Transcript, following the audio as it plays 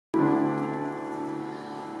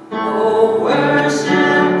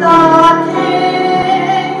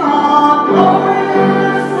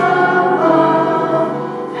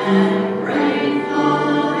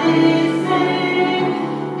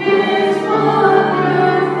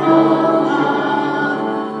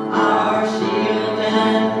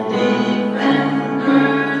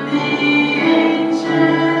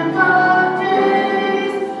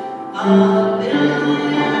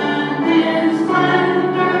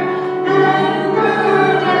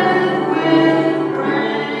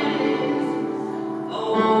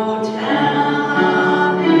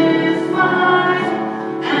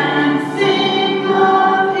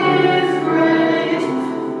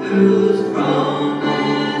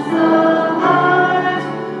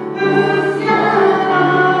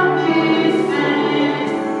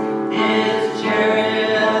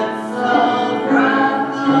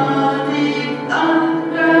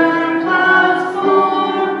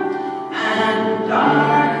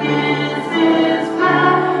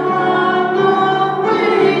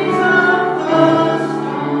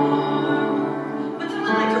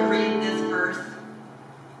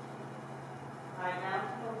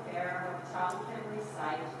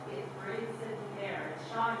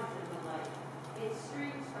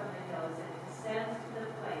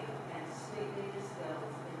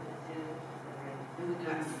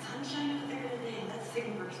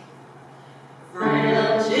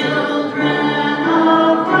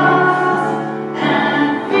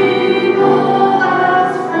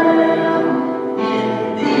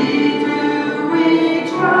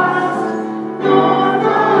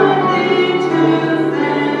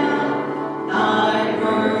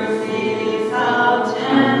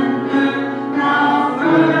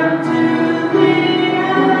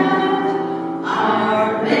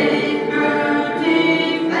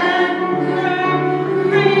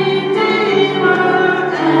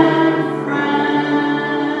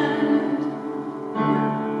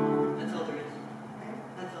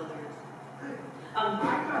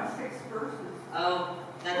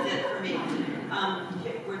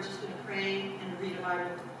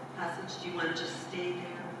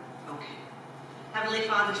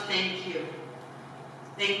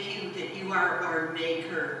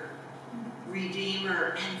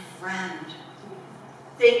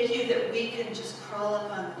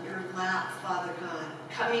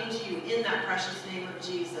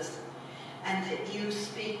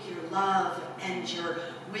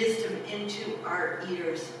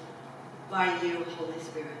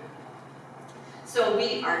So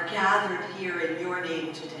we are gathered here in your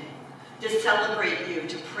name today to celebrate you,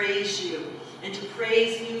 to praise you, and to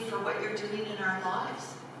praise you for what you're doing in our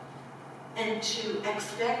lives, and to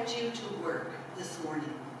expect you to work this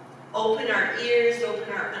morning. Open our ears,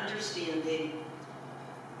 open our understanding.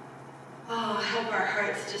 Oh, help our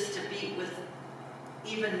hearts just to beat with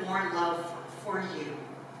even more love for you.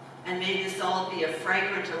 And may this all be a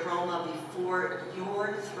fragrant aroma before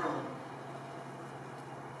your throne.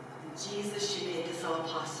 Jesus, you made this all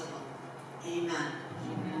possible. Amen.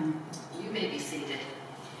 Amen. You may be seated.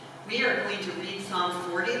 We are going to read Psalm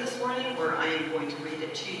 40 this morning, or I am going to read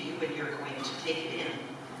it to you, and you're going to take it in.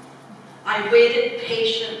 I waited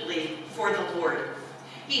patiently for the Lord.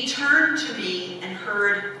 He turned to me and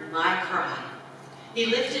heard my cry. He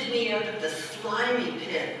lifted me out of the slimy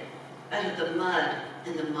pit, out of the mud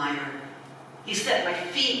and the mire. He set my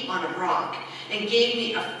feet on a rock and gave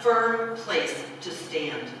me a firm place to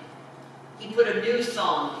stand. He put a new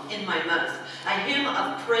song in my mouth, a hymn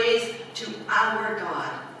of praise to our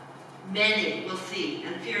God. Many will see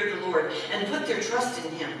and fear the Lord and put their trust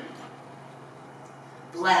in him.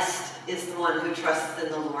 Blessed is the one who trusts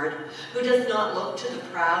in the Lord, who does not look to the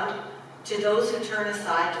proud, to those who turn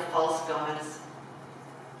aside to false gods.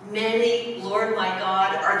 Many, Lord my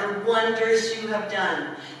God, are the wonders you have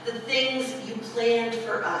done, the things you planned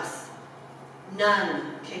for us.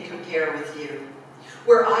 None can compare with you.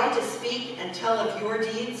 Were I to speak and tell of your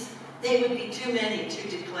deeds, they would be too many to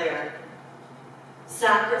declare.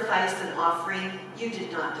 Sacrifice and offering you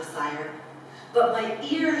did not desire, but my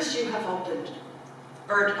ears you have opened.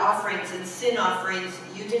 Burnt offerings and sin offerings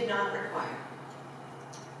you did not require.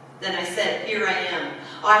 Then I said, here I am.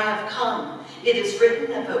 I have come. It is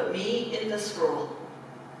written about me in the scroll.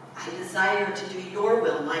 I desire to do your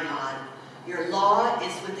will, my God. Your law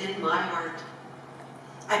is within my heart.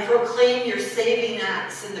 I proclaim your saving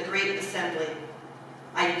acts in the great assembly.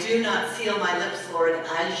 I do not seal my lips, Lord,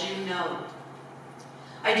 as you know.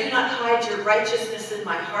 I do not hide your righteousness in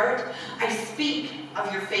my heart. I speak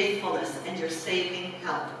of your faithfulness and your saving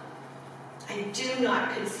help. I do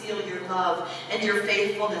not conceal your love and your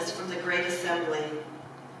faithfulness from the great assembly.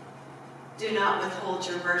 Do not withhold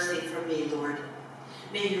your mercy from me, Lord.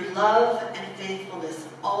 May your love and faithfulness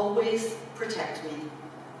always protect me.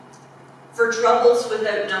 For troubles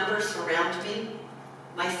without number surround me.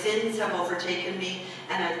 My sins have overtaken me,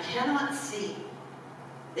 and I cannot see.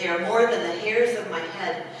 They are more than the hairs of my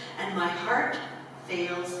head, and my heart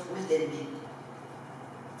fails within me.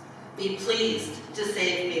 Be pleased to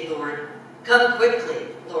save me, Lord. Come quickly,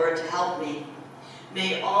 Lord, to help me.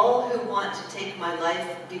 May all who want to take my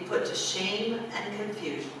life be put to shame and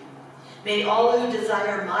confusion. May all who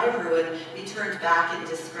desire my ruin be turned back in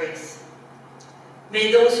disgrace.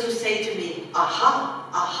 May those who say to me, aha,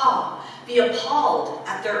 aha, be appalled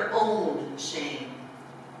at their own shame.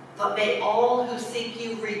 But may all who seek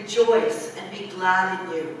you rejoice and be glad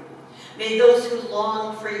in you. May those who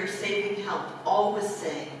long for your saving help always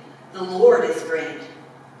say, the Lord is great.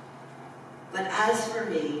 But as for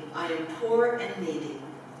me, I am poor and needy.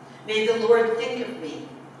 May the Lord think of me.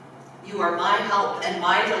 You are my help and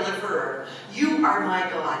my deliverer. You are my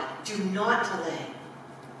God. Do not delay.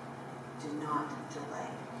 Do not delay.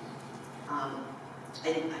 I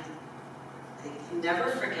can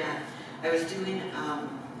never forget, I was doing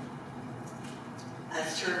a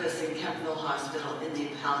service in Kemptville Hospital in the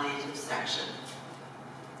palliative section.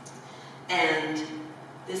 And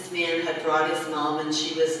this man had brought his mom, and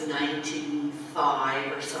she was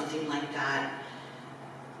 95 or something like that.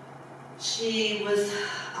 She was,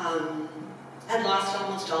 had lost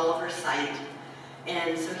almost all of her sight.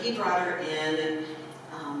 And so he brought her in, and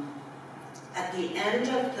at the end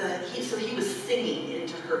of so he was singing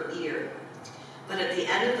into her ear. But at the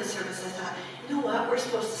end of the service, I thought, you know what, we're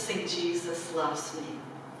supposed to sing Jesus Loves Me.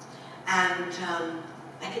 And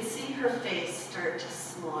I could see her face start to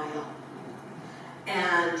smile.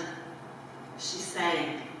 And she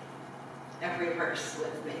sang every verse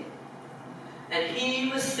with me. And he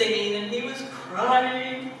was singing, and he was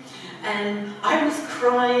crying, and I was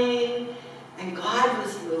crying, and God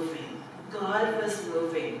was moving. God was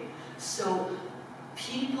moving. So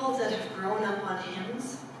people that have grown up on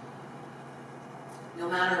hymns, no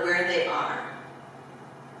matter where they are,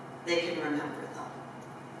 they can remember them.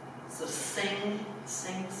 So sing,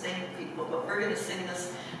 sing, sing, people. But we're going to sing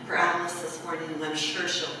this for Alice this morning, and I'm sure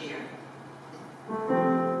she'll hear.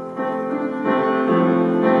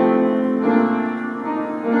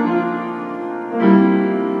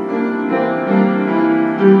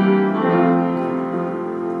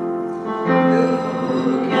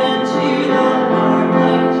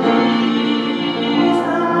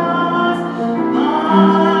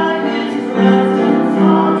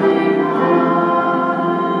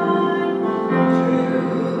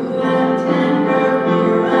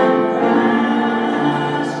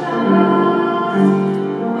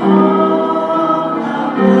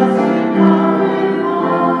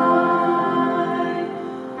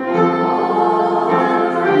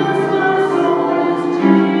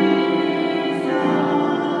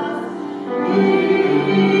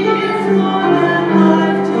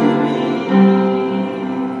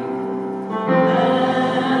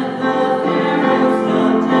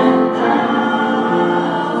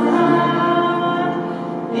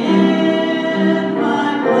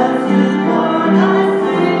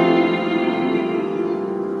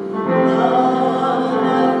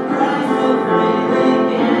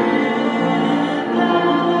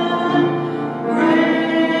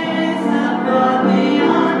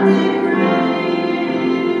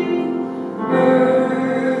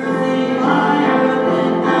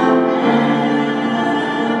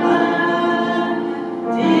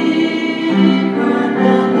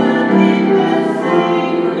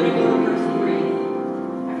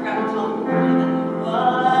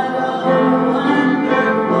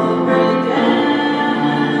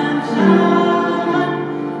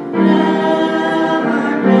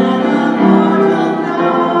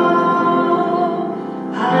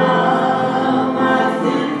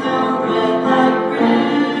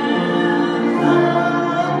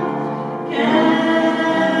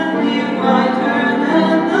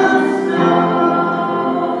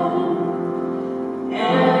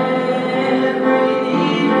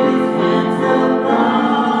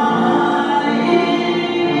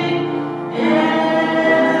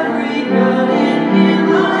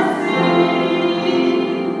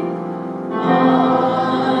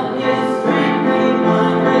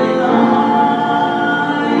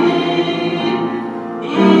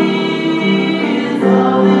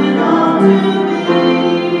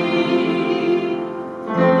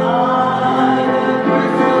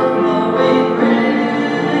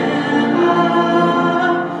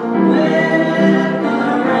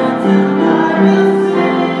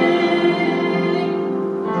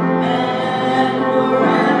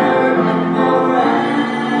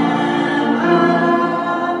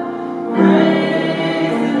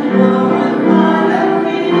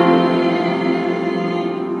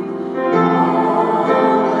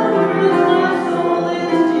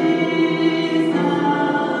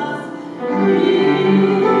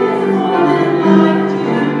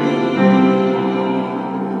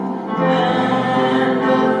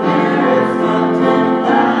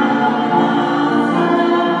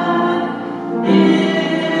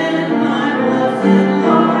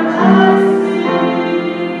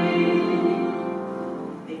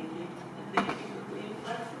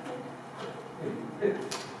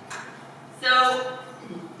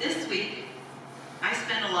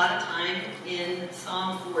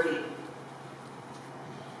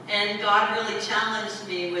 And God really challenged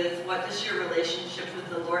me with, what does your relationship with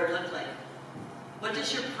the Lord look like? What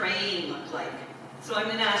does your praying look like? So I'm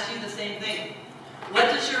going to ask you the same thing. What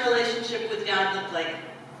does your relationship with God look like?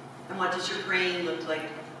 And what does your praying look like?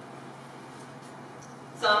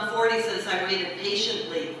 Psalm 40 says, I waited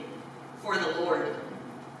patiently for the Lord.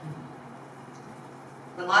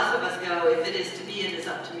 But lots of us go, if it is to be, it is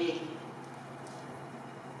up to me.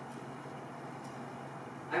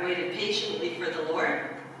 I waited patiently for the Lord,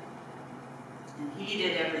 and he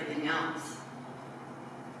did everything else.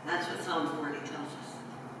 That's what Psalm 40 tells us.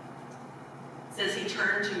 It says he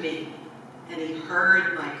turned to me, and he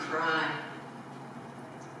heard my cry.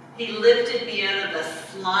 He lifted me out of the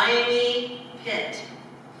slimy pit,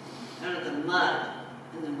 out of the mud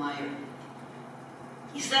and the mire.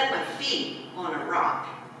 He set my feet on a rock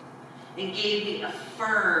and gave me a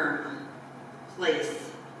firm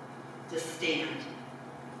place to stand.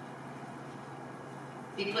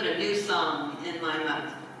 He put a new song in my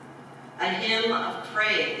mouth, a hymn of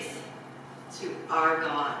praise to our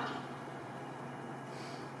God.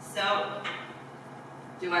 So,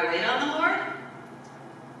 do I wait on the Lord?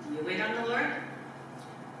 Do you wait on the Lord?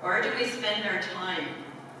 Or do we spend our time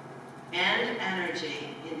and energy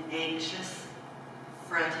in anxious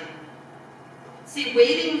fretting? See,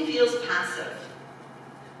 waiting feels passive,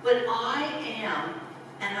 but I am,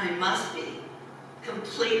 and I must be,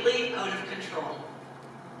 completely out of control.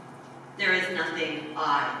 There is nothing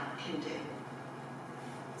I can do.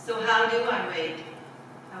 So how do I wait?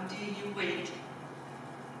 How do you wait?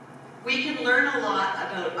 We can learn a lot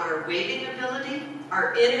about our waiting ability,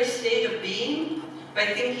 our inner state of being, by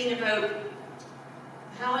thinking about,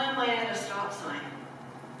 how am I at a stop sign?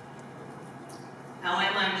 How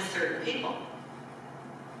am I with certain people?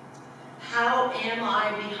 How am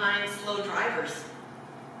I behind slow drivers?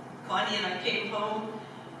 Connie and I came home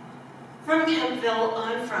from Kempville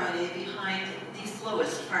on Friday behind the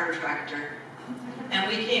slowest farm tractor. And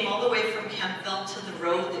we came all the way from Kempville to the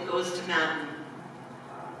road that goes to Mountain.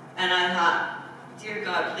 And I thought, dear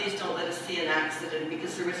God, please don't let us see an accident,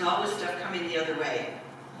 because there was always stuff coming the other way.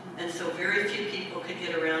 And so very few people could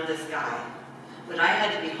get around this guy. But I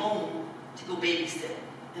had to be home to go babysit.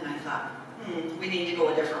 And I thought, we need to go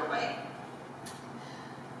a different way.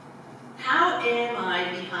 How am I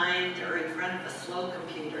behind or in front of a slow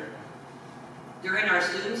computer? During our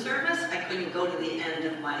Zoom service, I couldn't go to the end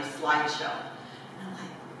of my slideshow. And I'm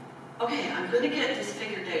like, okay, I'm going to get this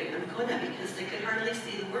figured out. I'm going to, because they could hardly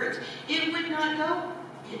see the words. It would not go.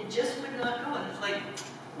 It just would not go. And it's like,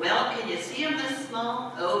 well, can you see them this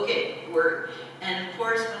small? Okay, work. And of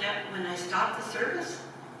course, when I stopped the service,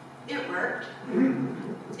 it worked.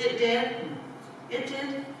 It did. It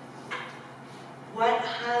did. What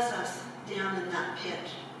has us down in that pit?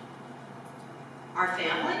 Our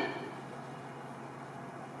family?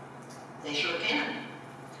 They sure can,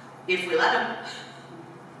 if we let them.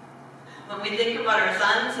 When we think about our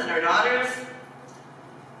sons and our daughters,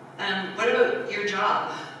 what about your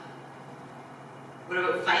job? What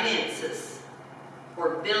about finances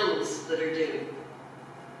or bills that are due?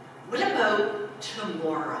 What about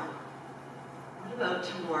tomorrow? What about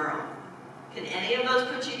tomorrow? Can any of those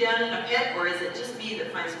put you down in a pit, or is it just me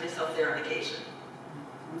that finds myself there on occasion?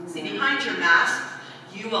 See, behind your mask,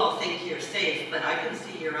 you all think you're safe, but I can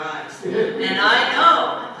see your eyes. And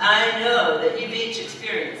I know that you've each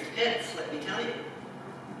experienced pits, let me tell you.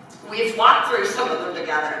 We've walked through some of them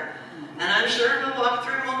together, and I'm sure we'll walk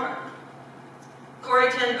through more.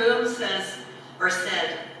 Corrie ten Boom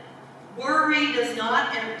said, worry does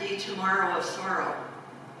not empty tomorrow of sorrow,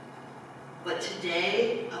 but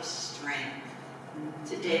today of strength.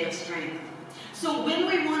 Today of strength. So when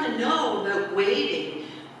we want to know about waiting,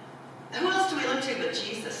 who else do we look to but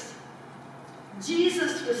Jesus?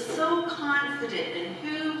 Jesus was so confident in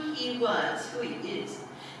who he was, who he is,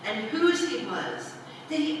 and whose he was,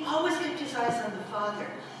 that he always kept his eyes on the Father.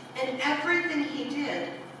 And everything he did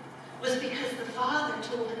was because the Father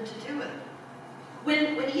told him to do it.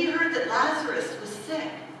 When he heard that Lazarus was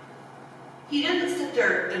sick, he didn't sit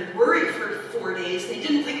there and worry for 4 days. And he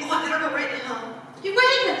didn't think, I better go right now. He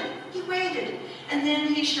waited. He waited. And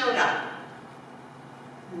then he showed up.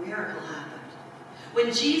 A miracle happened.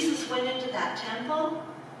 When Jesus went into that temple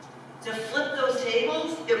to flip those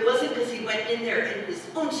tables, it wasn't because he went in there in his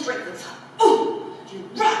own strength and thought, oh, you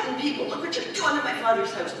rotten people, look what you're doing in my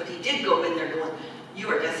Father's house. But he did go in there going, you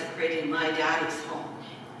are desecrating my daddy's home.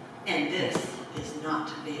 And this is not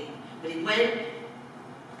to be. But he went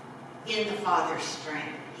in the Father's strength.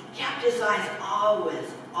 He kept his eyes always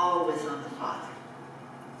on the Father.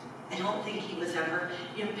 I don't think he was ever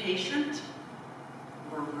impatient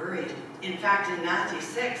or worried. In fact, in Matthew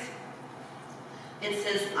 6, it it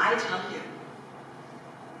says, I tell you,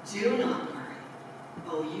 do not worry,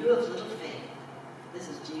 O you of little faith. This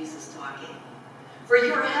is Jesus talking. For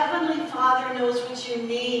your heavenly Father knows what you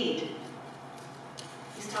need.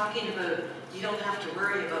 He's talking about you don't have to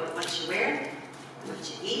worry about what you wear,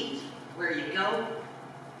 what you eat, where you go.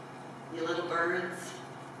 You little birds,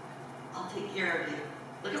 I'll take care of you.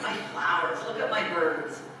 Look at my flowers, look at my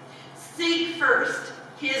birds. Seek first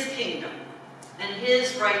his kingdom and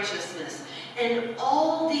his righteousness, and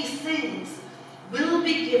all these things will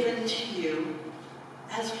be given to you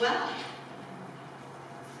as well.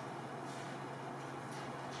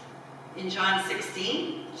 In John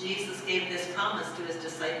 16, Jesus gave this promise to his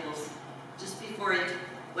disciples just before he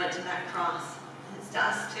went to that cross. And it's to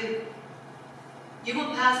us too. You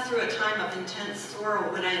will pass through a time of intense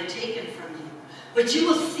sorrow when I am taken from you, but you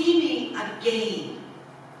will see me again.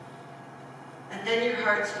 And then your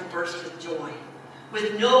hearts will burst with joy,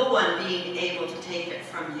 with no one being able to take it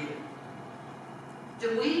from you.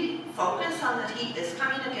 Do we focus on that he is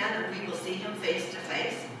coming again and we will see him face to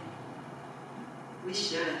face? We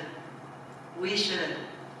should. We should.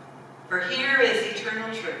 For here is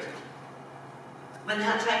eternal truth. When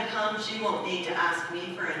that time comes, you won't need to ask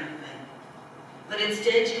me for anything. But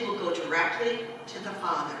instead, you will go directly to the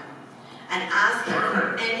Father and ask him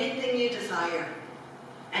for anything you desire.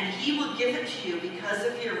 And he will give it to you because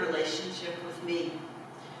of your relationship with me.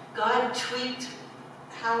 God tweaked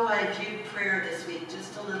how I viewed prayer this week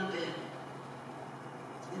just a little bit.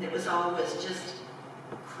 And it was always just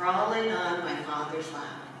crawling on my Father's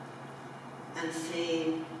lap and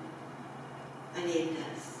saying, I need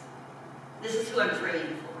this. This is who I'm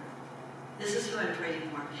praying for. This is who I'm praying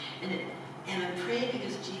for. And I'm praying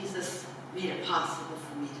because Jesus made it possible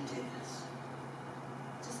for me to do this.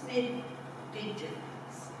 It just made a big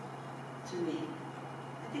difference to me.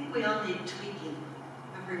 I think we all need tweaking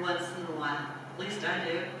every once in a while. At least I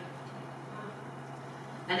do.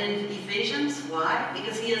 And in Ephesians, why?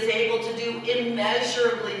 Because he is able to do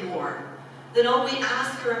immeasurably more than all we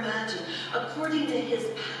ask or imagine, according to his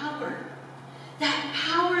power. That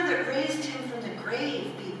power that raised him from the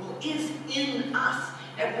grave, people, is in us,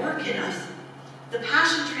 at work in us. The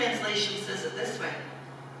Passion Translation says it this way: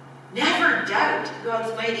 never doubt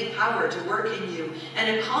God's mighty power to work in you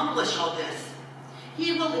and accomplish all this.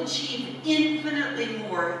 He will achieve infinitely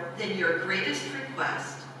more than your greatest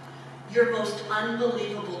request, your most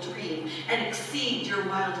unbelievable dream, and exceed your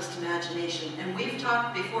wildest imagination. And we've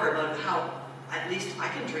talked before about how, at least I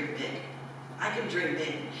can dream big. I can dream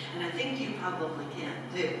big. And I think you probably can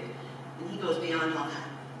too. And he goes beyond all that.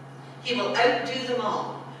 He will outdo them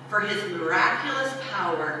all, for his miraculous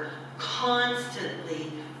power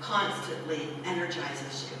constantly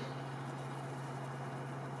energizes you.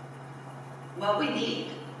 What we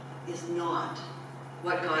need is not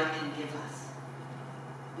what God can give us.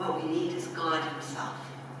 What we need is God himself.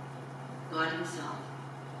 God himself.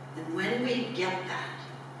 And when we get that,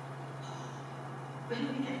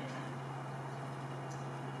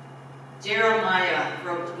 Jeremiah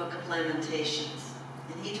wrote the book of Lamentations,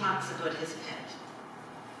 and he talks about his pet.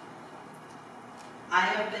 I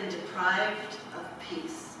have been deprived of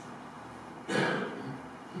peace. Are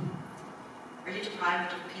you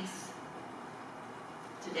deprived of peace?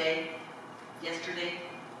 Today? Yesterday?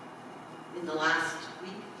 In the last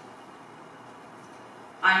week?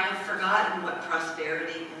 I have forgotten what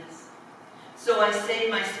prosperity is. So I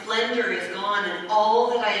say my splendor is gone and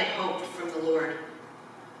all that I had hoped from the Lord.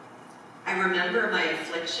 I remember my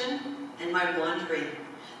affliction and my wandering,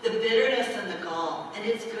 the bitterness and the gall, and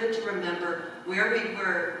it's good to remember where we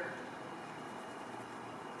were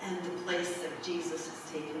and the place that Jesus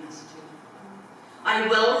has taken us to. I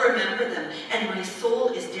well remember them, and my soul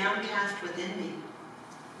is downcast within me.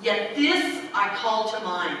 Yet this I call to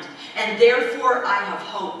mind, and therefore I have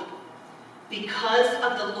hope. Because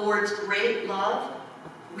of the Lord's great love,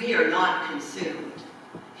 we are not consumed.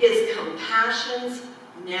 His compassions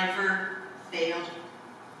never fail.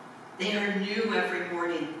 They are new every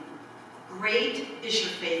morning. Great is your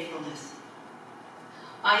faithfulness.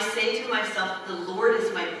 I say to myself, the Lord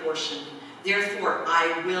is my portion. Therefore,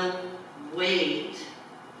 I will wait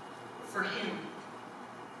for him.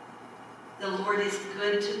 The Lord is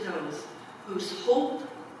good to those whose hope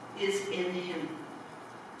is in him.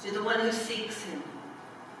 To the one who seeks him,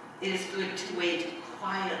 it is good to wait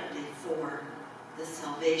quietly for the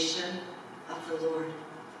salvation of the Lord.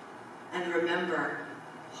 And remember,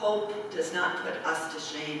 hope does not put us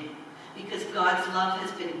to shame, because God's love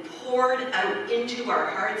has been poured out into our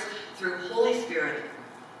hearts through Holy Spirit,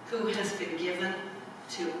 who has been given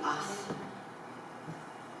to us.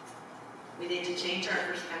 We need to change our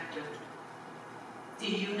perspective. Do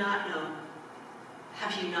you not know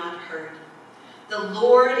have you not heard? The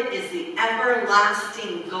Lord is the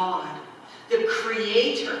everlasting God, the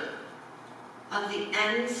creator of the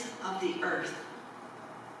ends of the earth.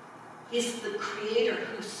 He's the creator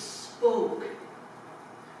who spoke,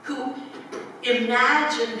 who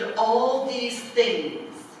imagined all these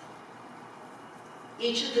things,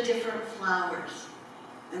 each of the different flowers,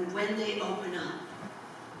 and when they open up,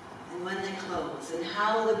 and when they close, and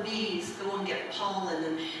how the bees go and get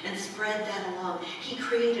pollen and spread that along. He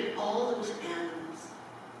created all those animals.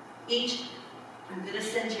 I'm going to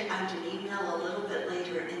send you out an email a little bit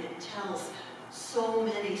later, and it tells so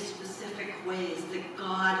many specific ways that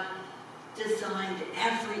God designed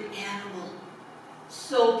every animal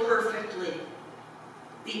so perfectly.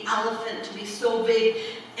 The elephant to be so big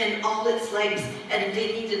and all its legs, and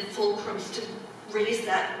they needed fulcrums to raise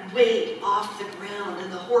that weight off the ground,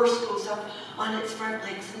 and the horse goes up on its front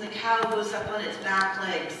legs, and the cow goes up on its back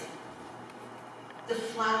legs. The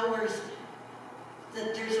flowers,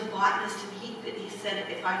 that there's a botanist, and he said,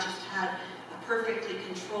 if I just had a perfectly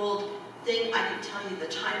controlled thing, I could tell you the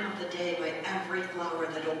time of the day by every flower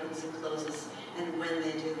that opens and closes and when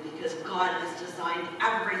they do, because God has designed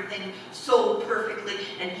everything so perfectly,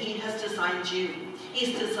 and He has designed you.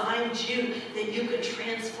 He's designed you that you can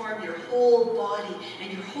transform your whole body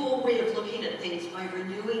and your whole way of looking at things by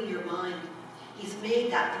renewing your mind. He's made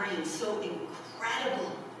that brain so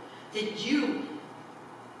incredible that you,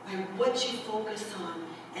 by what you focus on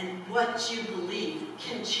and what you believe,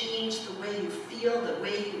 can change the way you feel, the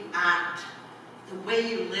way you act, the way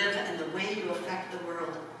you live, and the way you affect the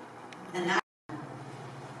world. And that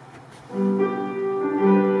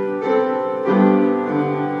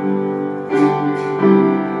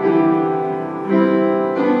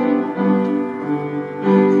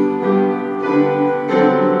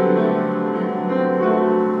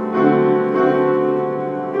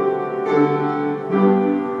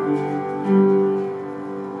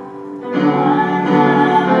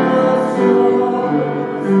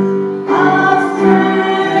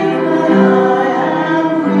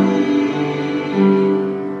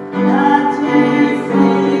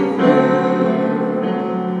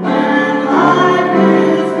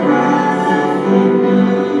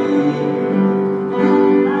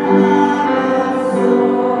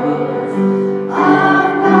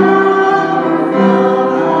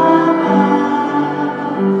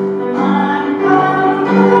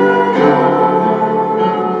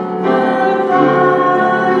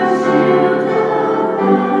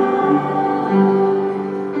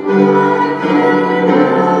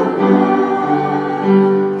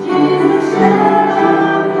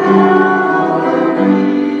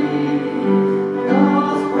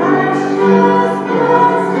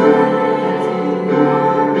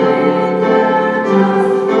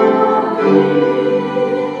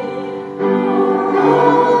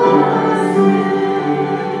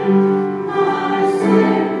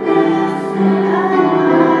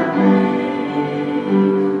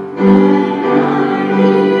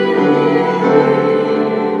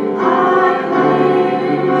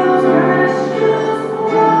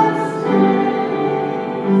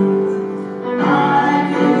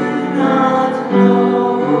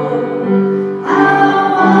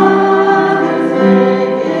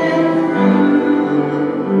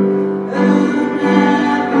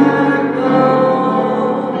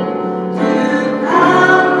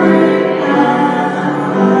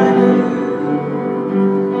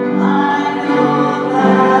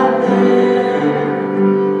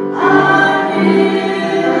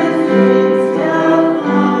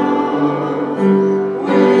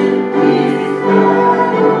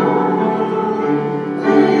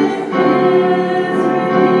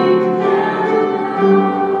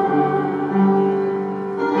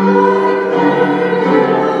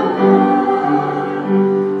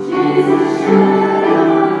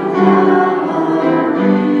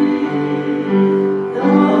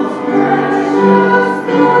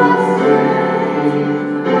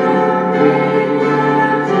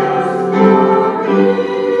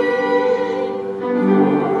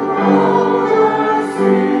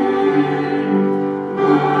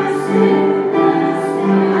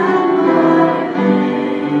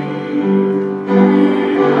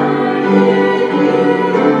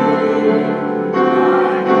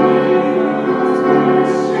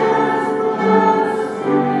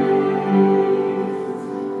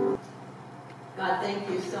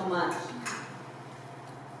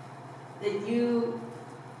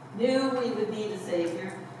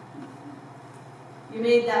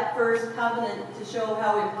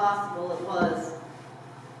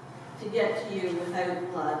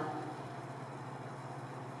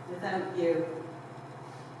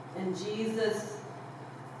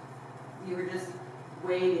You were just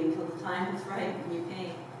waiting till the time was right and you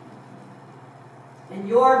came. And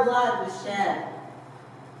your blood was shed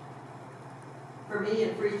for me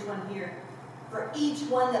and for each one here. For each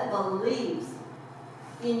one that believes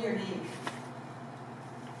in your name.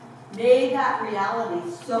 May that reality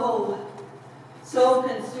so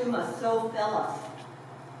consume us, so fill us,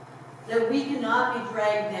 that we cannot be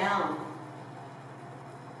dragged down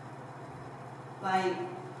by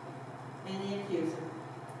any accuser.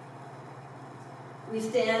 We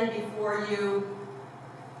stand before you,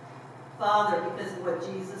 Father, because of what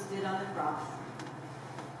Jesus did on the cross.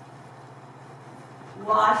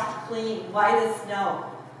 Washed clean, white as snow,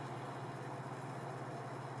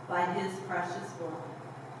 by his precious blood.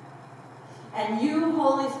 And you,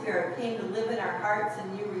 Holy Spirit, came to live in our hearts,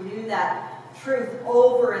 and you renew that truth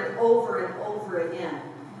over and over and over again.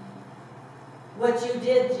 What you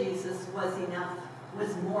did, Jesus, was enough,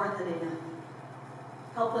 was more than enough.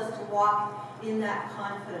 Help us to walk in that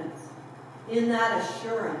confidence, in that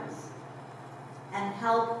assurance, and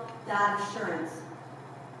help that assurance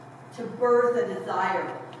to birth a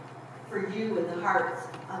desire for you in the hearts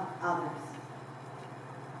of others.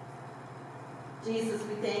 Jesus,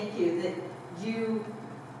 we thank you that you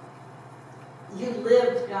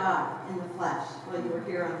lived God in the flesh while you were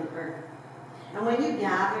here on the earth. And when you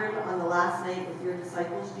gathered on the last night with your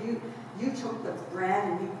disciples, you took the bread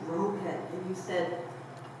and you broke it and you said,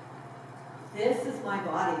 "This is my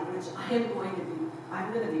body, which I'm going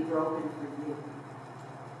to be broken for you.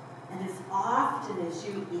 And as often as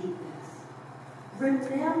you eat this,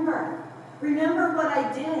 remember what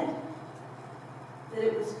I did, that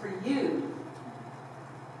it was for you,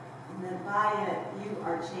 and that by it you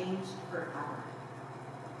are changed forever."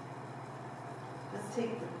 Let's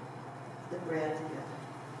take the bread together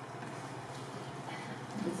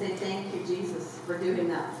and say, "Thank you, Jesus, for doing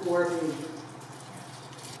that for me."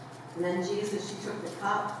 And then Jesus, you took the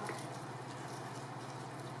cup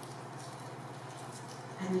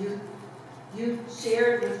and you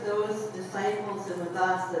shared with those disciples and with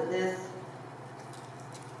us that this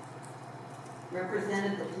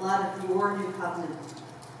represented the blood of your new covenant.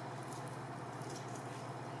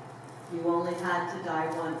 You only had to die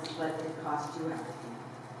once, but it cost you everything.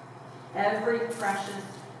 Every precious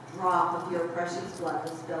drop of your precious blood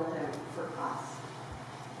was spilled out for us.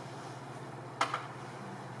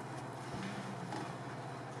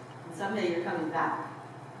 And someday you're coming back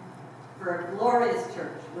for a glorious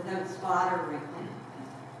church without spot or wrinkle.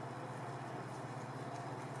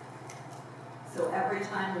 So every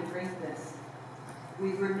time we drink this,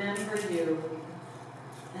 we remember you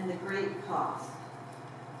and the great cost.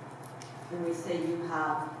 And we say, you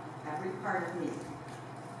have every part of me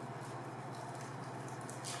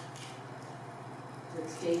to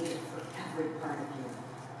exchange it for every part of you.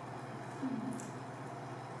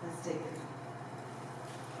 Let's take it.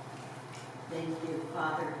 Thank you,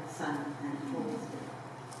 Father, Son, and Holy Spirit.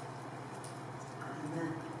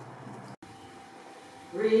 Amen.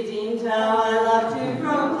 Redeemed, how I love to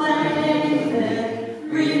proclaim it.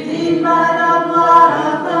 Redeemed by the blood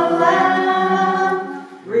of the Lamb.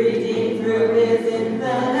 Redeemed through his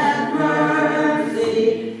infinite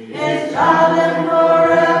mercy. His child and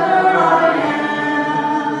forever I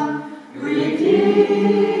am.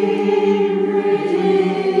 Redeemed,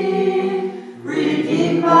 redeemed.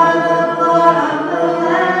 Redeemed by the blood of the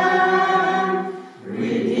Lamb.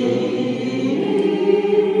 Redeemed,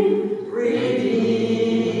 redeemed.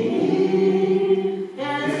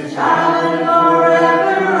 His child and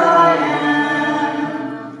forever I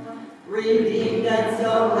am. Redeemed and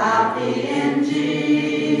so happy in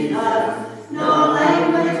Jesus. No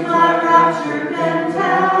language my rapture can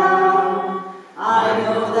tell. I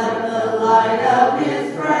know that the light of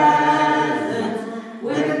his presence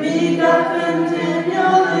with me doth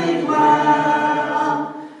continually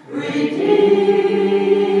dwell. Redeemed,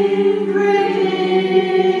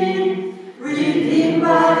 redeemed, redeemed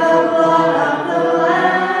by the blood of the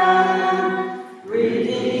Lamb.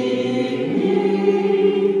 Redeemed,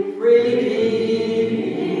 redeemed,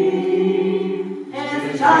 his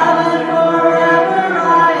child and forever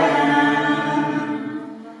I am.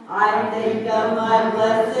 I think of my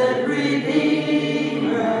blessed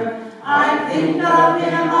Redeemer. I think of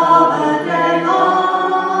him all the day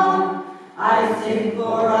long. I sing,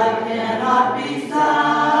 for I cannot be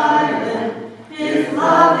silent. His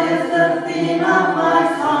love is the theme of my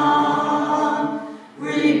song.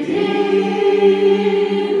 Redeemed,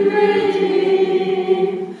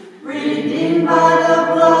 redeemed, redeemed by the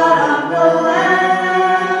blood of the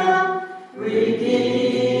Lamb. Redeemed,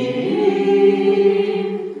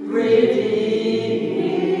 redeemed,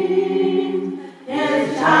 his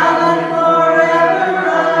child and forever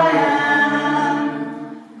I am.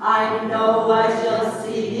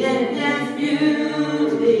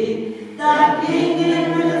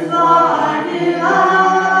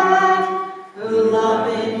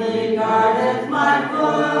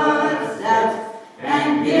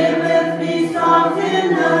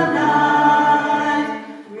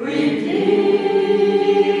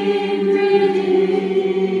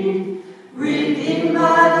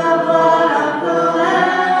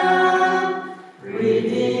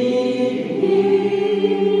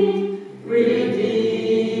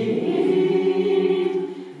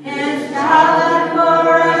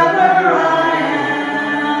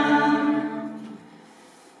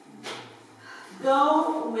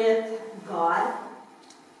 go with God,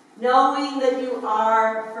 knowing that you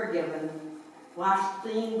are forgiven, washed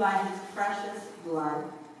clean by his precious blood,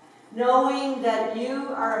 knowing that you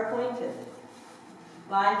are appointed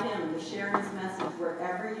by him to share his message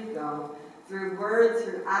wherever you go, through word,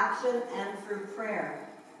 through action, and through prayer.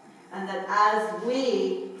 And that as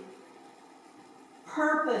we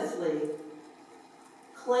purposely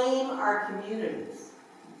claim our communities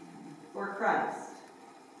for Christ,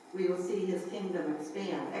 we will see his kingdom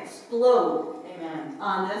expand, explode Amen.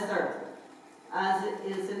 on this earth as it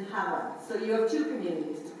is in heaven. So you have two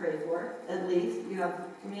communities to pray for, at least. You have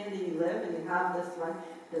the community you live, and you have this one,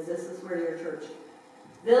 because this is where your church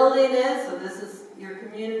building is. So this is your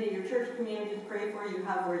community, your church community to pray for. You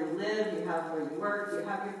have where you live, you have where you work, you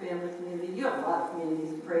have your family community. You have a lot of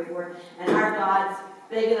communities to pray for, and our God's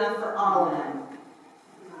big enough for all of them.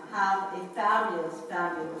 Have a fabulous,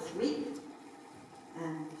 fabulous week,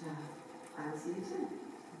 and I will see you soon.